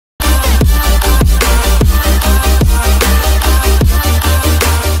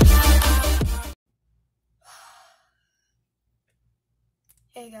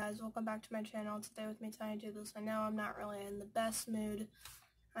guys, welcome back to my channel. Today with me, tinyToothless. I know I'm not really in the best mood.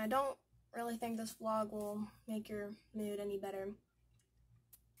 I don't really think this vlog will make your mood any better.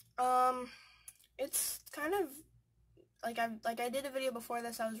 It's kind of like I did a video before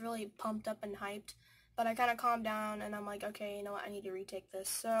this. I was really pumped up and hyped, but I kind of calmed down and I'm like, okay, you know what, I need to retake this.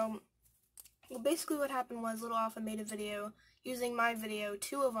 So basically what happened was Little Alpha made a video using my video,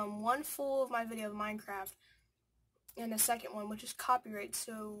 two of them, one full of my video of Minecraft, and a second one, which is copyright,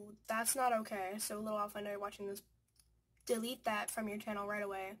 so that's not okay. So Little Alpha, I know you're watching this, delete that from your channel right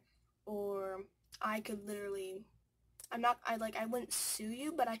away, or I could literally, I wouldn't sue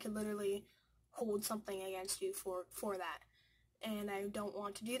you, but I could literally hold something against you for that, and I don't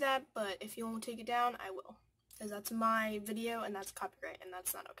want to do that, but if you won't take it down, I will, because that's my video, and that's copyright, and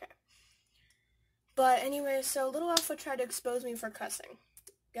that's not okay. But anyway, so Little Alpha tried to expose me for cussing.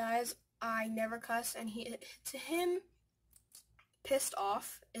 Guys, I never cuss, and to him, pissed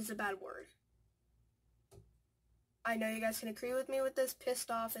off is a bad word. I know you guys can agree with me with this.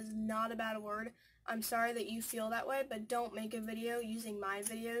 Pissed off is not a bad word. I'm sorry that you feel that way, but don't make a video using my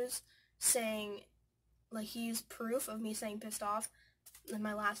videos saying, like, he used proof of me saying pissed off in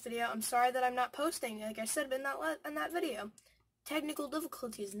my last video. I'm sorry that I'm not posting, like I said in that video. Technical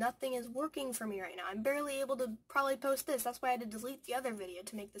difficulties. Nothing is working for me right now. I'm barely able to probably post this. That's why I had to delete the other video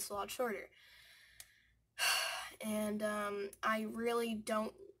to make this a lot shorter. And I really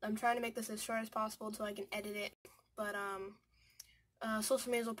don't. I'm trying to make this as short as possible so I can edit it. But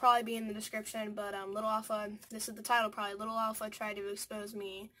social medias will probably be in the description. But Little Alpha, this is the title probably. Little Alpha tried to expose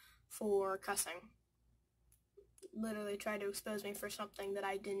me for cussing. Literally tried to expose me for something that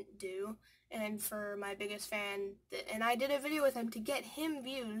I didn't do. And for my biggest fan, and I did a video with him to get him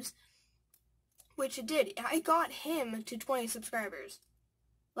views, which it did. I got him to 20 subscribers.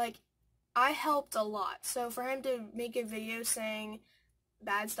 Like, I helped a lot. So for him to make a video saying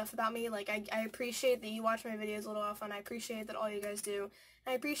bad stuff about me, like, I appreciate that you watch my videos, Little Alpha, and I appreciate that all you guys do.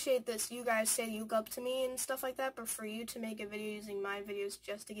 I appreciate that you guys say you look up to me and stuff like that, but for you to make a video using my videos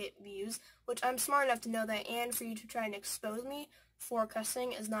just to get views, which I'm smart enough to know that, and for you to try and expose me for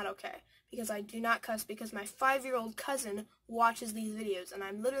cussing is not okay. Because I do not cuss, because my 5-year-old cousin watches these videos, and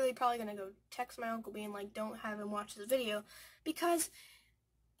I'm literally probably going to go text my uncle being like, don't have him watch this video, because,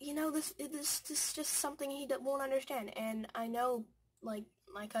 you know, this is just something he won't understand. And I know, like,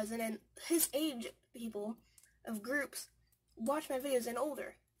 my cousin and his age people of groups watch my videos and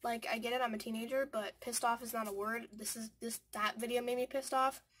older. Like, I get it, I'm a teenager, but pissed off is not a word. That video made me pissed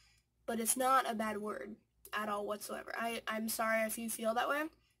off, but it's not a bad word at all whatsoever. I'm sorry if you feel that way,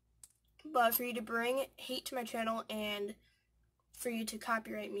 but for you to bring hate to my channel and for you to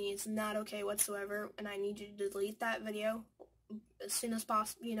copyright me is not okay whatsoever, and I need you to delete that video as soon as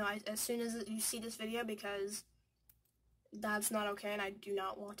possible, you know, as soon as you see this video, because that's not okay, and I do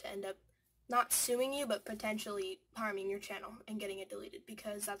not want to end up not suing you, but potentially harming your channel and getting it deleted,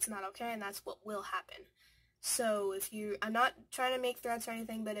 because that's not okay, and that's what will happen. So if I'm not trying to make threats or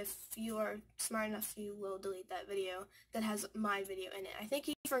anything, but if you are smart enough, you will delete that video that has my video in it. I think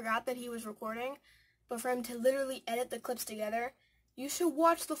he forgot that he was recording, but for him to literally edit the clips together, you should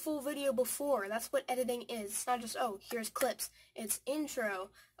watch the full video before. That's what editing is. It's not just, oh, here's clips. It's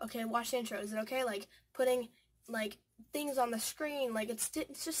intro. Okay, watch the intro. Is it okay? Like, putting, like, things on the screen, like, it's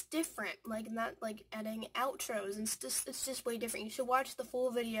just different. Like, not, like, editing outros, and it's just way different. You should watch the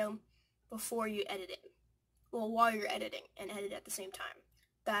full video before you edit it. Well, while you're editing, and edit at the same time.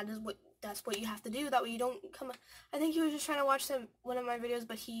 That's what you have to do. That way you don't come. I think he was just trying to watch one of my videos,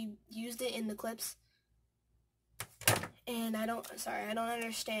 but he used it in the clips. And I don't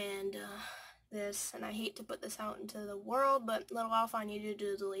understand this, and I hate to put this out into the world, but Little Alpha, I need you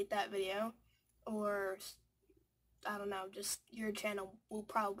to delete that video, or I don't know, just your channel will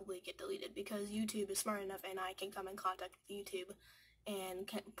probably get deleted, because YouTube is smart enough, and I can come in contact with YouTube and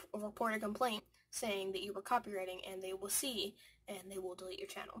can report a complaint saying that you were copywriting, and they will see, and they will delete your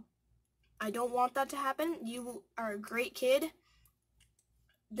channel. I don't want that to happen. You are a great kid.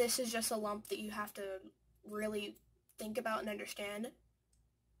 This is just a lump that you have to really think about and understand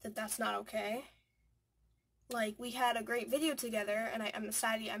that that's not okay. Like, we had a great video together, and I'm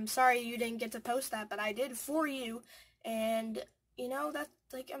sorry you didn't get to post that, but I did for you, and, you know, that's,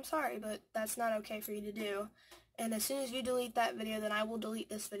 like, I'm sorry, but that's not okay for you to do. And as soon as you delete that video, then I will delete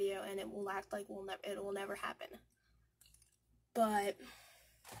this video, and it will act like it will never happen. But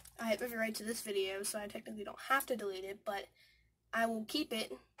I have every right to this video, so I technically don't have to delete it, but I will keep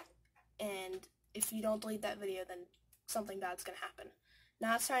it, and if you don't delete that video, then something bad's gonna happen.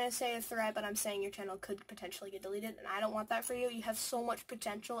 Not trying to say a threat, but I'm saying your channel could potentially get deleted, and I don't want that for you. You have so much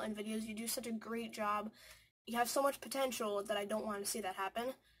potential in videos. You do such a great job. You have so much potential that I don't want to see that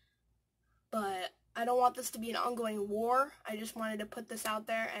happen. but I don't want this to be an ongoing war. I just wanted to put this out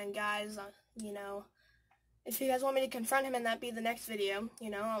there, and guys, you know, if you guys want me to confront him and that be the next video, you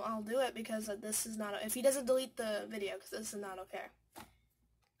know, I'll do it, because this is not, if he doesn't delete the video, because this is not okay.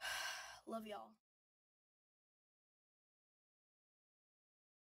 Love y'all.